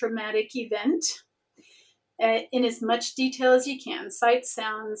on the traumatic event in as much detail as you can, sights,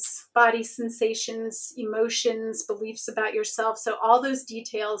 sounds, body sensations, emotions, beliefs about yourself. So all those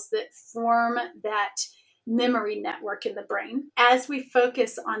details that form that memory network in the brain. As we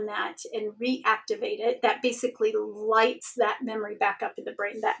focus on that and reactivate it, that basically lights that memory back up in the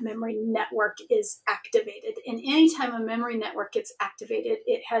brain. That memory network is activated. And anytime a memory network gets activated,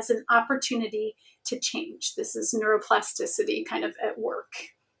 it has an opportunity to change. This is neuroplasticity kind of at work.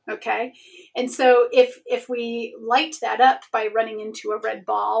 Okay. And so if we light that up by running into a red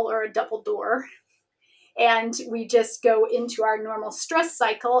ball or a double door, and we just go into our normal stress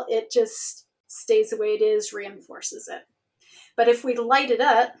cycle, it just stays the way it is, reinforces it. But if we light it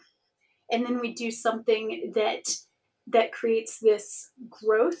up and then we do something that creates this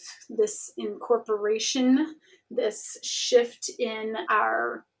growth, this incorporation, this shift in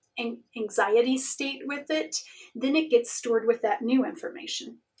our anxiety state with it, then it gets stored with that new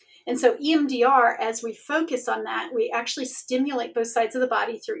information. And so EMDR, as we focus on that, we actually stimulate both sides of the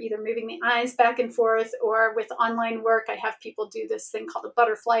body through either moving the eyes back and forth, or with online work, I have people do this thing called a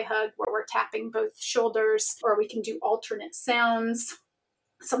butterfly hug where we're tapping both shoulders, or we can do alternate sounds.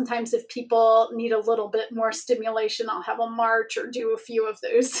 Sometimes if people need a little bit more stimulation, I'll have them march or do a few of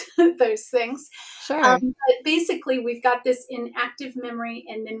those those things. Sure. But basically, we've got this inactive memory,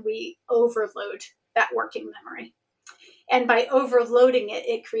 and then we overload that working memory. And by overloading it,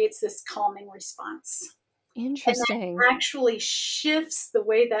 it creates this calming response. And Interesting. that actually shifts the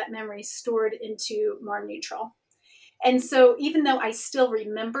way that memory is stored into more neutral. And so, even though I still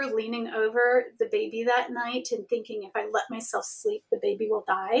remember leaning over the baby that night and thinking if I let myself sleep, the baby will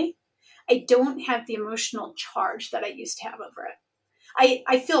die, I don't have the emotional charge that I used to have over it.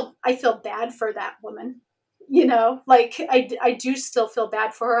 I feel bad for that woman, like I do still feel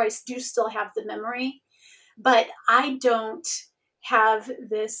bad for her. I do still have the memory, but I don't have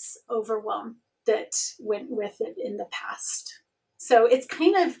this overwhelm that went with it in the past. So it's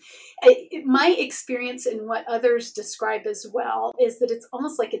kind of my experience, and what others describe as well, is that it's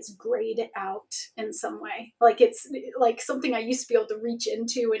almost like it's grayed out in some way. Like it's like something I used to be able to reach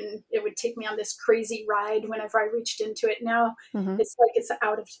into, and it would take me on this crazy ride whenever I reached into it. Now it's like it's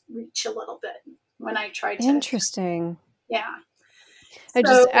out of reach a little bit when I try to. Interesting. Yeah. I So,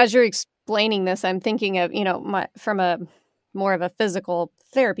 just, as you're explaining this, I'm thinking of, from a more of a physical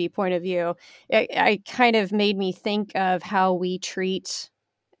therapy point of view, I kind of made me think of how we treat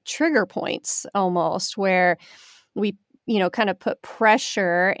trigger points almost, where we, kind of put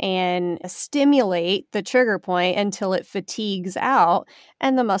pressure and stimulate the trigger point until it fatigues out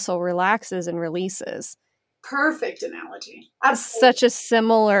and the muscle relaxes and releases. perfect analogy. Absolutely. Such a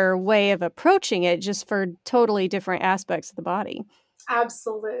similar way of approaching it, just for totally different aspects of the body.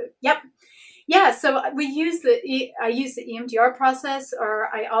 Absolute. Yep. Yeah. So I use the EMDR process,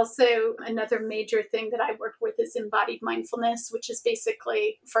 or I also, another major thing that I work with is embodied mindfulness, which is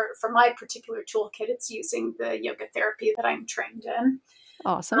basically for my particular toolkit, it's using the yoga therapy that I'm trained in.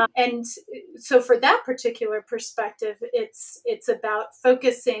 Awesome. And so for that particular perspective, it's about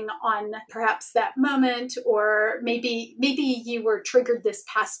focusing on perhaps that moment, or maybe you were triggered this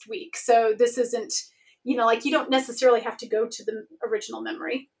past week. So this isn't, like, you don't necessarily have to go to the original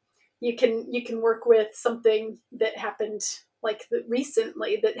memory. You can work with something that happened like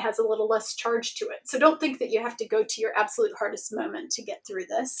recently that has a little less charge to it. So don't think that you have to go to your absolute hardest moment to get through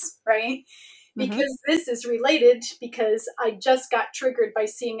this, right? Because this is related, because I just got triggered by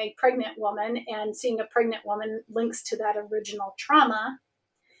seeing a pregnant woman, and seeing a pregnant woman links to that original trauma.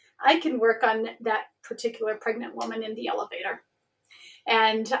 I can work on that particular pregnant woman in the elevator.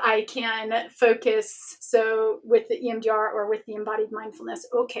 And I can focus, so with the EMDR or with the embodied mindfulness,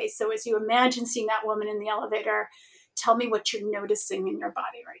 okay, so as you imagine seeing that woman in the elevator, tell me what you're noticing in your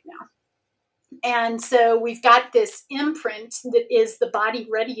body right now. And so we've got this imprint that is the body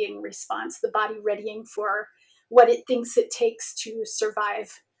readying response, the body readying for what it thinks it takes to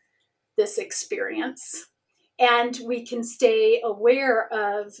survive this experience. And we can stay aware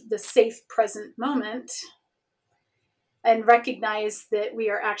of the safe present moment and recognize that we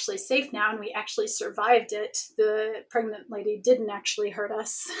are actually safe now, and we actually survived it. The pregnant lady didn't actually hurt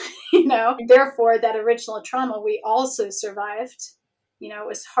us, Therefore, that original trauma we also survived. It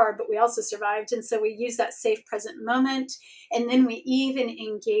was hard, but we also survived. And so we use that safe present moment. And then we even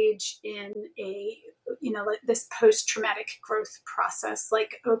engage in this post-traumatic growth process.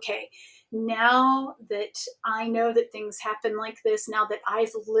 Like, okay, now that I know that things happen like this, now that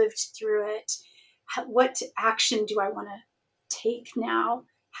I've lived through it, what action do I want to take now?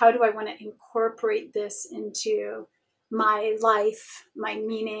 How do I want to incorporate this into my life, my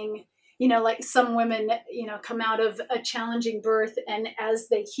meaning? Like some women, come out of a challenging birth, and as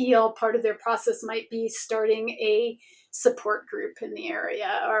they heal, part of their process might be starting a support group in the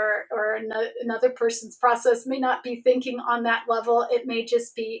area, or another person's process may not be thinking on that level. It may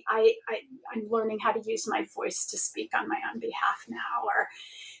just be, I'm learning how to use my voice to speak on my own behalf now, or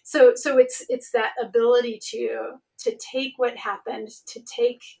so it's that ability to take what happened, to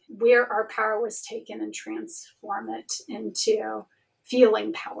take where our power was taken, and transform it into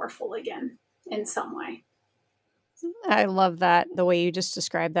feeling powerful again in some way. I love that, the way you just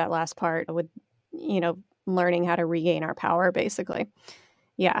described that last part with, learning how to regain our power, basically.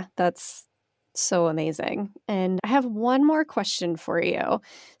 Yeah, that's so amazing. And I have one more question for you.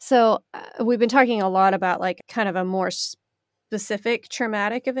 So we've been talking a lot about like kind of a more specific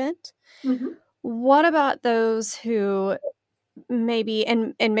traumatic event. Mm-hmm. What about those who maybe,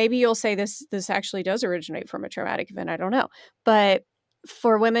 and maybe you'll say this actually does originate from a traumatic event, I don't know, but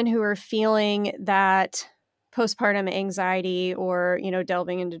for women who are feeling that postpartum anxiety, or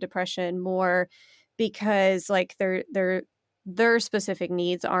delving into depression more because like their specific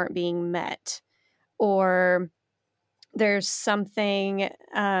needs aren't being met, or there's something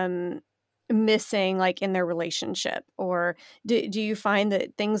missing like in their relationship? Or do you find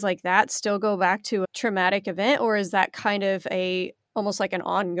that things like that still go back to a traumatic event, or is that kind of almost like an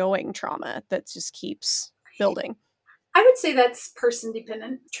ongoing trauma that just keeps building? I would say that's person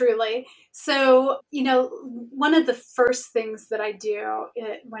dependent, truly. So, one of the first things that I do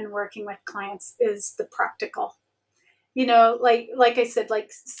when working with clients is the practical. Like I said, like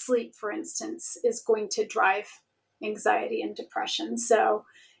sleep, for instance, is going to drive anxiety and depression. So,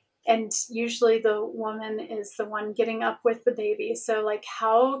 and usually the woman is the one getting up with the baby. So, like,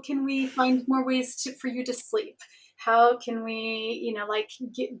 how can we find more ways for you to sleep? How can we,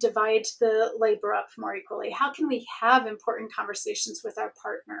 divide the labor up more equally? How can we have important conversations with our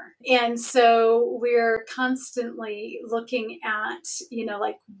partner? And so we're constantly looking at,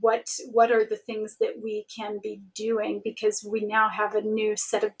 like what are the things that we can be doing, because we now have a new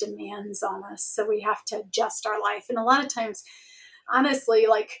set of demands on us. So we have to adjust our life. And a lot of times, honestly,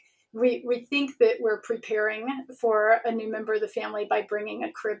 like, we think that we're preparing for a new member of the family by bringing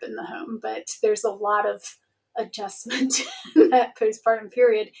a crib in the home, but there's a lot of adjustment in that postpartum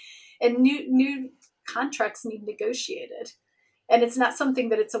period, and new contracts need negotiated. And it's not something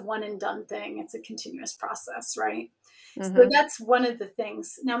that it's a one and done thing. It's a continuous process, right? Mm-hmm. So that's one of the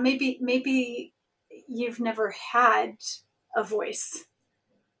things. Now, maybe you've never had a voice,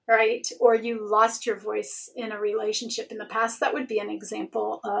 right? Or you lost your voice in a relationship in the past. That would be an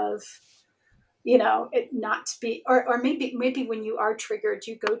example of, it not to be, or maybe when you are triggered,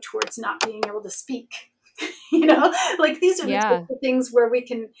 you go towards not being able to speak. Like these are the types of things where we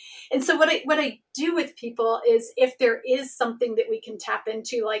can. And so what I do with people is, if there is something that we can tap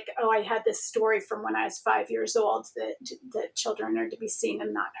into, like, oh, I had this story from when I was 5 years old that children are to be seen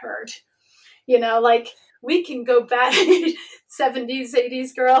and not heard. Like, we can go back 70s,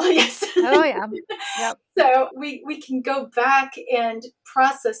 80s girl. Yes. Oh yeah. Yep. So we can go back and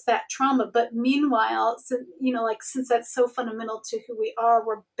process that trauma. But meanwhile, since that's so fundamental to who we are,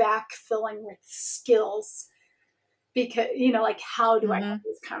 we're backfilling with skills, because, like, how do I have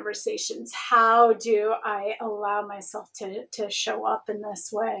these conversations? How do I allow myself to show up in this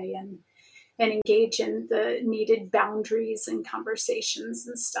way and engage in the needed boundaries and conversations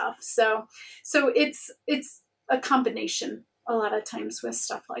and stuff. So it's a combination a lot of times with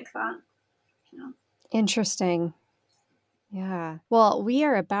stuff like that. Interesting. Yeah. Well, we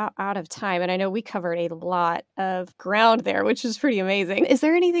are about out of time, and I know we covered a lot of ground there, which is pretty amazing. Is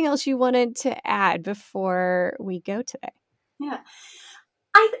there anything else you wanted to add before we go today? Yeah.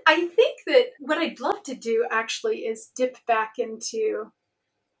 I think that what I'd love to do actually is dip back into,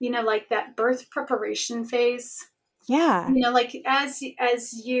 like that birth preparation phase. Yeah. Like as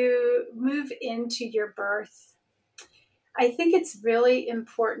you move into your birth, I think it's really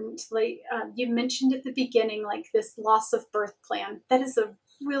important. Like you mentioned at the beginning, like this loss of birth plan. That is a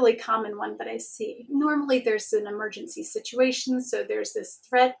really common one that I see. Normally there's an emergency situation, so there's this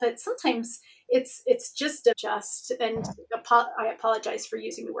threat, but sometimes it's just and I apologize for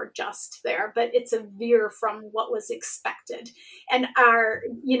using the word just there, but it's a veer from what was expected. And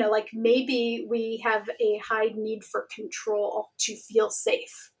like maybe we have a high need for control to feel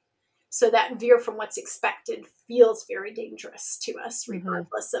safe. So that veer from what's expected feels very dangerous to us,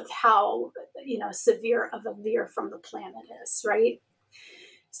 regardless of how, severe of a veer from the plan it is, right?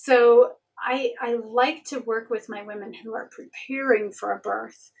 So I like to work with my women who are preparing for a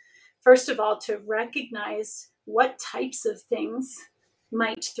birth, first of all, to recognize what types of things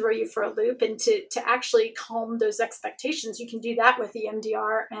might throw you for a loop, and to actually calm those expectations. You can do that with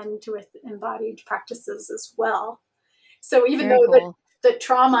EMDR and with embodied practices as well. So even though the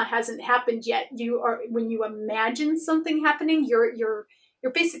trauma hasn't happened yet, when you imagine something happening, you're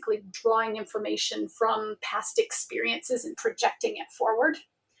basically drawing information from past experiences and projecting it forward.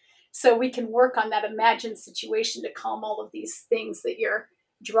 So we can work on that imagined situation to calm all of these things that you're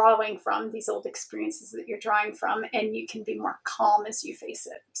drawing from, these old experiences that you're drawing from, and you can be more calm as you face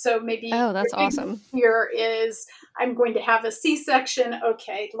it. So maybe that's awesome. Here is, I'm going to have a C-section.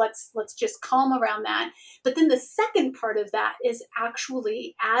 Okay, let's just calm around that. But then the second part of that is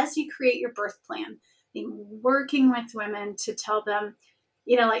actually, as you create your birth plan, working with women to tell them,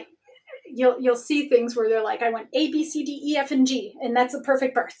 like you'll see things where they're like, I want A, B, C, D, E, F, and G, and that's a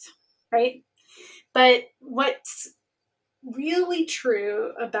perfect birth, right? But what's really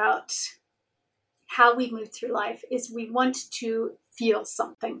true about how we move through life is we want to feel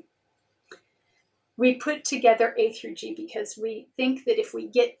something. We put together A through G because we think that if we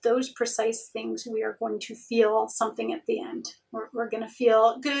get those precise things, we are going to feel something at the end. We're going to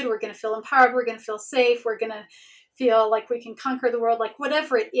feel good. We're going to feel empowered. We're going to feel safe. We're going to feel like we can conquer the world. Like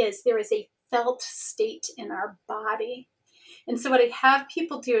whatever it is, there is a felt state in our body. And so what I have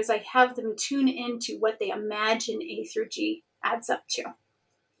people do is I have them tune into what they imagine A through G adds up to.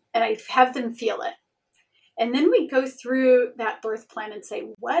 And I have them feel it. And then we go through that birth plan and say,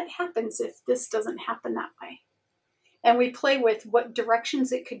 what happens if this doesn't happen that way? And we play with what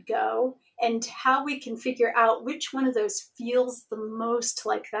directions it could go and how we can figure out which one of those feels the most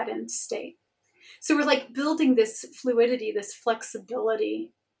like that end state. So we're like building this fluidity, this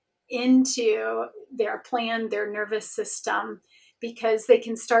flexibility into their plan, their nervous system, because they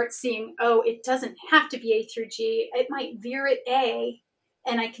can start seeing, oh, it doesn't have to be A through G. It might veer at A,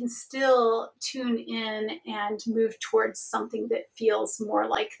 and I can still tune in and move towards something that feels more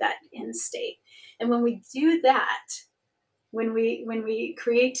like that end state. And when we do that, when we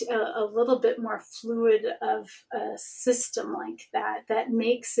create a little bit more fluid of a system like that, that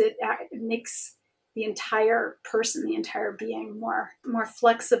makes the entire person, the entire being more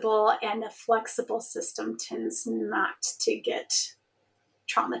flexible, and a flexible system tends not to get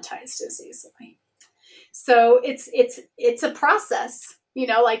traumatized as easily. So it's a process,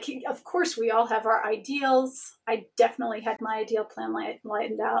 like, of course we all have our ideals. I definitely had my ideal plan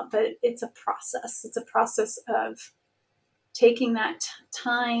lined out, but it's a process. It's a process of taking that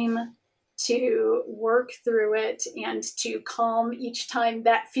time to work through it and to calm each time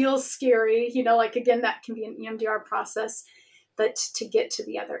that feels scary, like, again, that can be an EMDR process, but to get to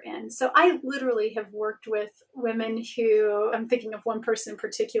the other end. So I literally have worked with women who, I'm thinking of one person in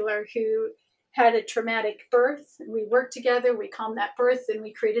particular who had a traumatic birth. We worked together, we calmed that birth, and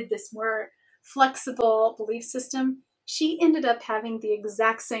we created this more flexible belief system. She ended up having the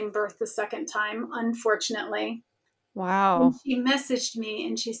exact same birth the second time, unfortunately. Wow. And she messaged me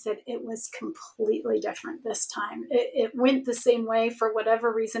and she said it was completely different this time. It went the same way for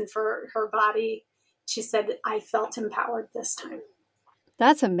whatever reason for her body. She said, I felt empowered this time.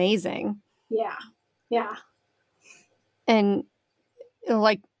 That's amazing. Yeah. Yeah. And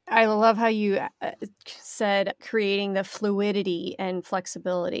like, I love how you said creating the fluidity and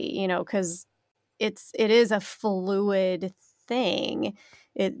flexibility, because it is a fluid thing.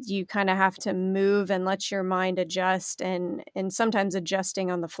 You kind of have to move and let your mind adjust, and sometimes adjusting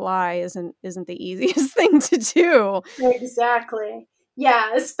on the fly isn't the easiest thing to do. Exactly.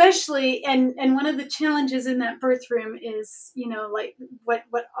 Yeah, especially, and one of the challenges in that birth room is, like what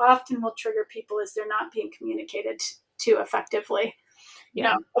often will trigger people is they're not being communicated to effectively.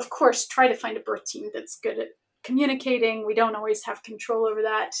 Of course, try to find a birth team that's good at communicating. We don't always have control over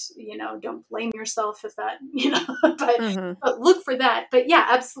that. Don't blame yourself if that, but look for that. But yeah,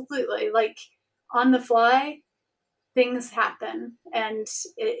 absolutely. Like, on the fly, things happen. And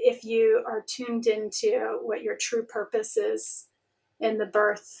if you are tuned into what your true purpose is in the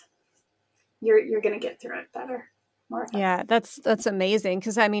birth, you're going to get through it better. More effectively. Yeah, that's amazing.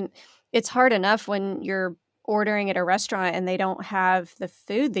 Because I mean, it's hard enough when you're ordering at a restaurant and they don't have the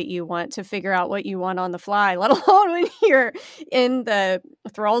food that you want to figure out what you want on the fly, let alone when you're in the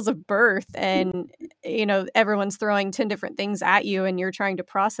thralls of birth and, everyone's throwing 10 different things at you and you're trying to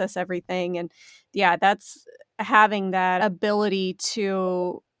process everything. And yeah, that's having that ability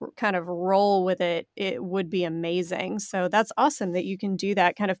to kind of roll with it. It would be amazing. So that's awesome that you can do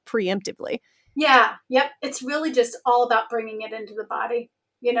that kind of preemptively. Yeah. Yep. It's really just all about bringing it into the body.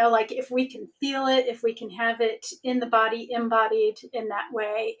 Like, if we can feel it, if we can have it in the body, embodied in that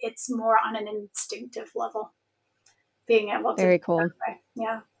way, it's more on an instinctive level, being able to. Very cool.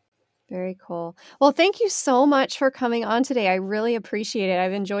 Yeah. Very cool. Well, thank you so much for coming on today. I really appreciate it.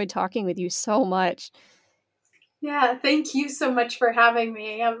 I've enjoyed talking with you so much. Yeah, thank you so much for having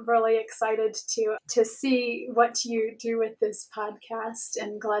me. I'm really excited to see what you do with this podcast,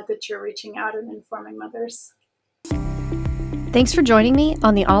 and glad that you're reaching out and informing mothers. Thanks for joining me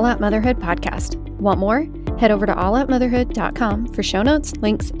on the All Out Motherhood podcast. Want more? Head over to alloutmotherhood.com for show notes,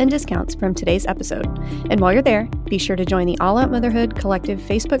 links, and discounts from today's episode. And while you're there, be sure to join the All Out Motherhood Collective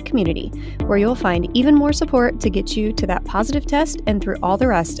Facebook community, where you'll find even more support to get you to that positive test and through all the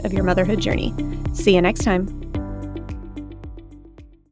rest of your motherhood journey. See you next time.